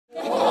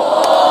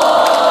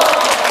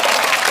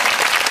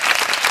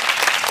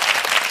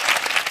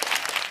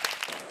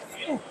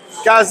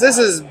Guys, this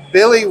is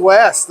Billy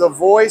West, the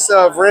voice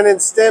of Ren and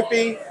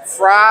Stimpy,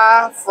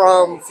 Fry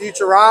from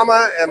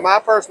Futurama, and my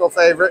personal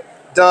favorite,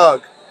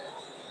 Doug.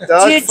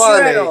 Doug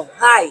Funny.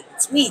 Hi,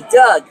 it's me,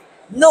 Doug.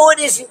 No, it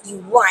isn't, you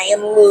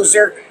lying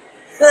loser.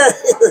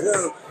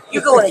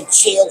 You're going to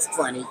jail,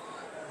 Funny.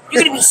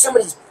 You're going to be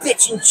somebody's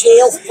bitch in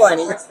jail,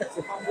 Funny.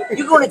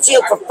 You're going to jail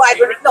for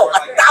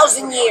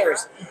 1,000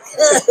 years.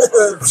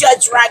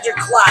 Judge Roger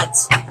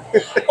Klotz.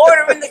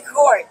 Order in the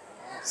court.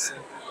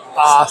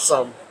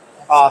 Awesome.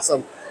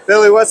 Awesome.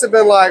 Billy, what's it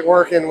been like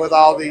working with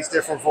all these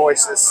different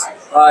voices?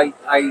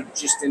 I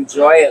just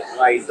enjoy it.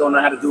 I don't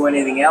know how to do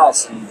anything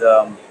else. And,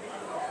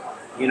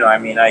 you know, I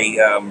mean,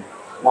 I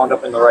wound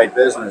up in the right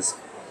business.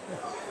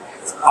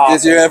 Awesome.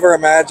 Did you ever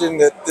imagine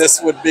that this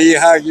would be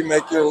how you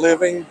make your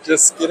living,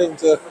 just getting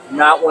to...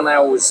 Not when I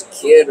was a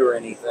kid or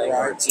anything,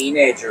 or a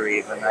teenager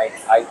even.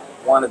 I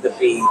wanted to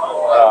be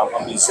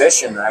a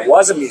musician. I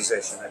was a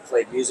musician. I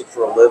played music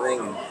for a living,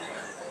 and,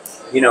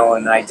 you know,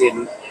 and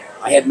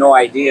I had no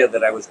idea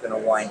that I was going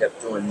to wind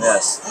up doing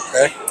this.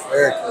 Okay,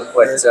 very cool.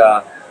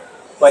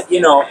 But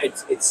you know,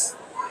 it's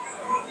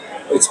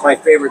my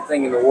favorite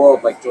thing in the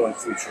world, like doing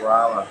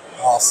Futurama.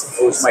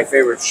 Awesome. It was my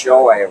favorite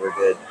show I ever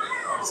did.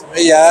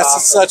 Yeah,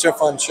 it's such a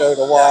fun show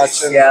to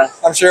watch, and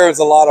I'm sure it was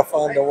a lot of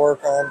fun to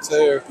work on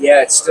too.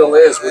 Yeah, it still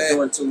is. We're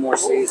doing 2 more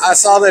seasons. I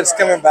saw that it's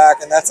coming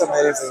back, and that's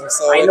amazing.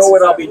 So I know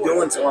what I'll be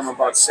doing till I'm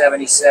about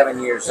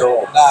 77 years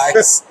old.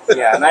 Nice.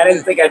 Yeah, and I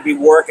didn't think I'd be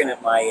working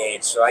at my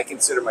age, so I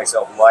consider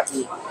myself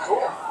lucky.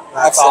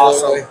 That's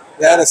awesome.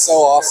 That is so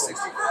awesome.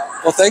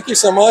 Well, thank you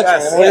so much,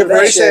 man. We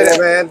appreciate it,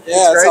 man.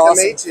 Yeah, it's great awesome.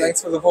 to meet you.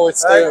 Thanks for the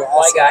voice, too.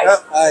 Bye, guys.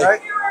 Bye.